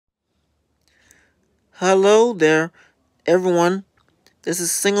Hello there, everyone. This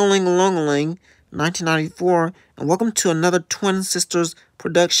is Sing-a-ling-a-long-a-ling, 1994, and welcome to another Twin Sisters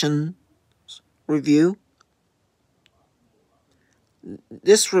production review.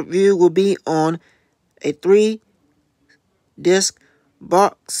 This review will be on a 3-disc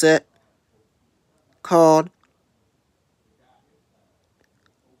box set called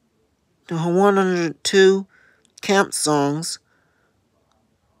The 102 Camp Songs.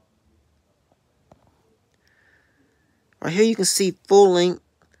 Right here you can see full length,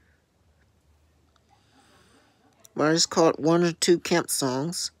 but it's called 102 Camp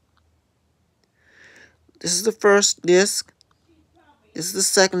Songs. This is the first disc, this is the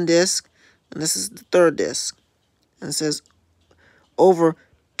second disc, and this is the third disc. And it says over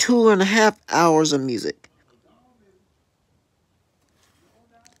 2.5 hours of music.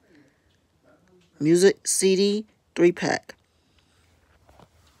 Music CD 3-pack.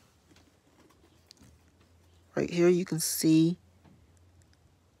 Right here you can see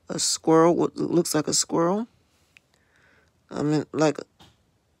a squirrel, what looks like a squirrel. It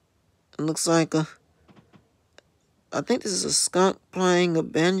looks like I think this is a skunk playing a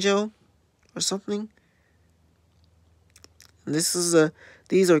banjo or something. And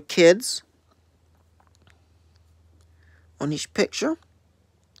these are kids on each picture.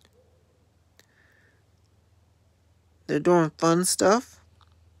 They're doing fun stuff,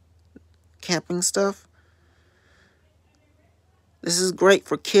 camping stuff. This is great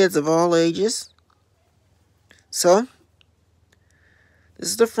for kids of all ages. So, this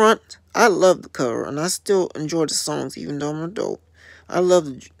is the front. I love the cover, and I still enjoy the songs even though I'm an adult. I love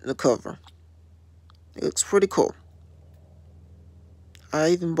the cover. It looks pretty cool. I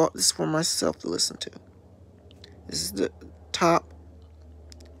even bought this for myself to listen to. This is the top.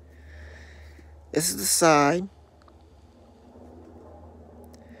 This is the side.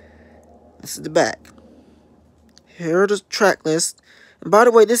 This is the back. Here are the track list. And by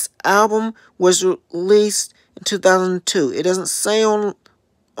the way, this album was released in 2002. It doesn't say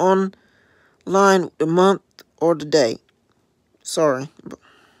online the month or the day. Sorry.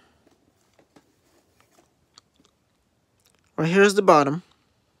 Right here's the bottom.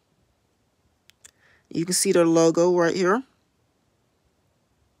 You can see their logo right here.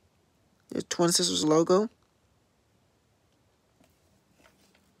 The Twin Sisters logo.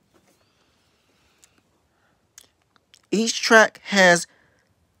 Each track has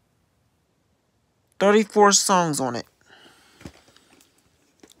 34 songs on it.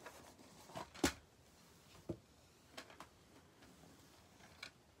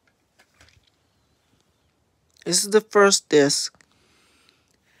 This is the first disc.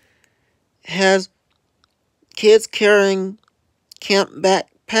 It has kids carrying camp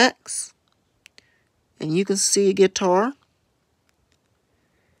backpacks. And you can see a guitar.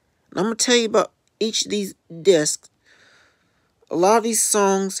 And I'm going to tell you about each of these discs. A lot of these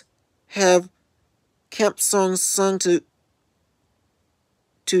songs have camp songs sung to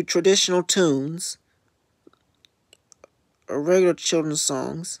traditional tunes, or regular children's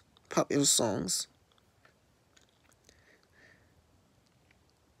songs, popular songs.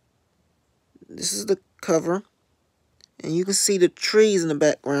 This is the cover, and you can see the trees in the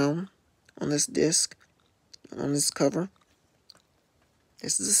background on this disc, on this cover.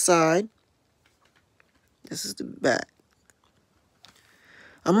 This is the side. This is the back.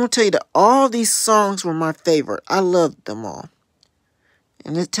 I'm going to tell you that all these songs were my favorite. I loved them all.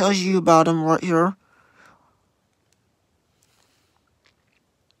 And it tells you about them right here.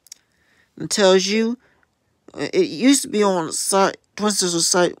 It tells you, it used to be on the site, Twin Sisters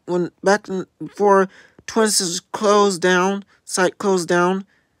site, before Twin Sisters closed down, site closed down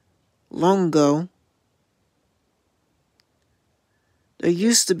long ago. There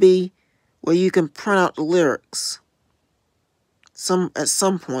used to be where you can print out the lyrics. At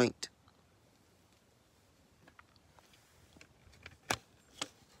some point.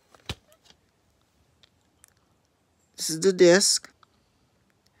 This is the disc.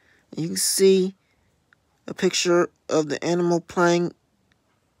 You can see a picture of the animal playing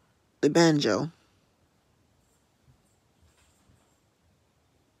the banjo.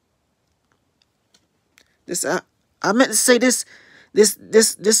 I meant to say this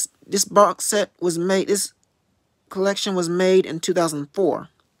box set was made. This collection was made in 2004.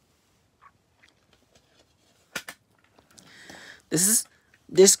 This is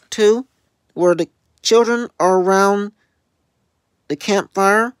disc 2, where the children are around the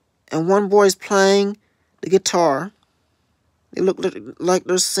campfire and one boy is playing the guitar. They look like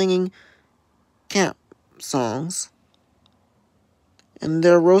they're singing camp songs. And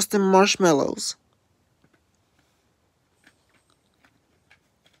they're roasting marshmallows.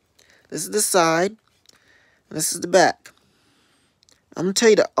 This is the side. And this is the back. I'm going to tell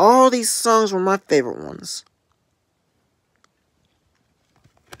you that all these songs were my favorite ones.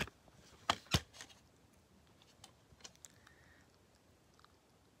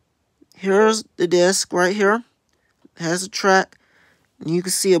 Here's the disc right here. It has a track. And you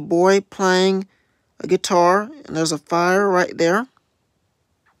can see a boy playing a guitar. And there's a fire right there.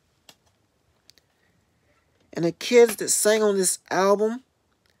 And the kids that sang on this album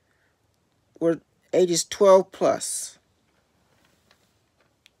were ages 12 plus.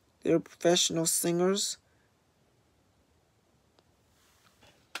 They're professional singers.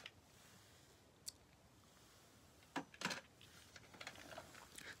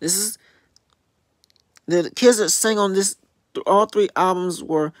 This is the kids that sang on this. All three albums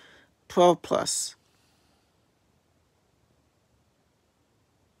were 12 plus.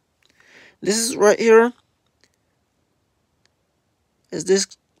 This is right here. Is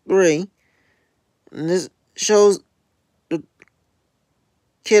disc 3. And this shows the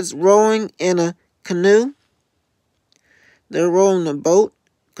kids rowing in a canoe. They're rowing a boat,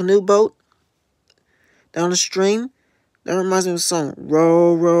 canoe boat, down the stream. That reminds me of the song,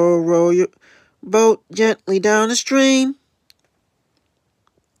 row, row, row your boat gently down the stream.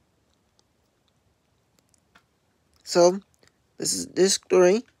 So, this is disc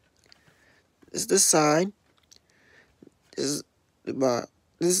 3. This is the side. This is the bottom.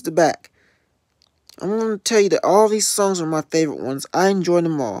 This is the back. I'm going to tell you that all these songs are my favorite ones. I enjoy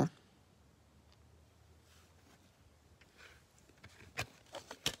them all.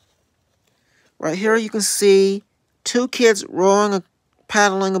 Right here you can see 2 kids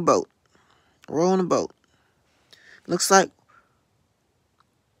paddling a boat. Rowing a boat. Looks like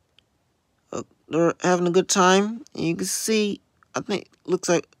they're having a good time. And you can see, I think, looks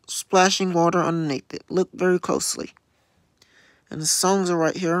like splashing water underneath it. Look very closely. And the songs are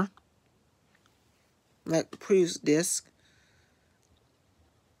right here. Like the previous disc.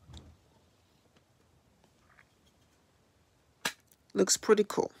 Looks pretty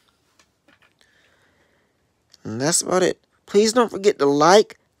cool. And that's about it. Please don't forget to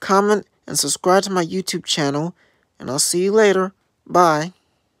like, comment, and subscribe to my YouTube channel. And I'll see you later. Bye.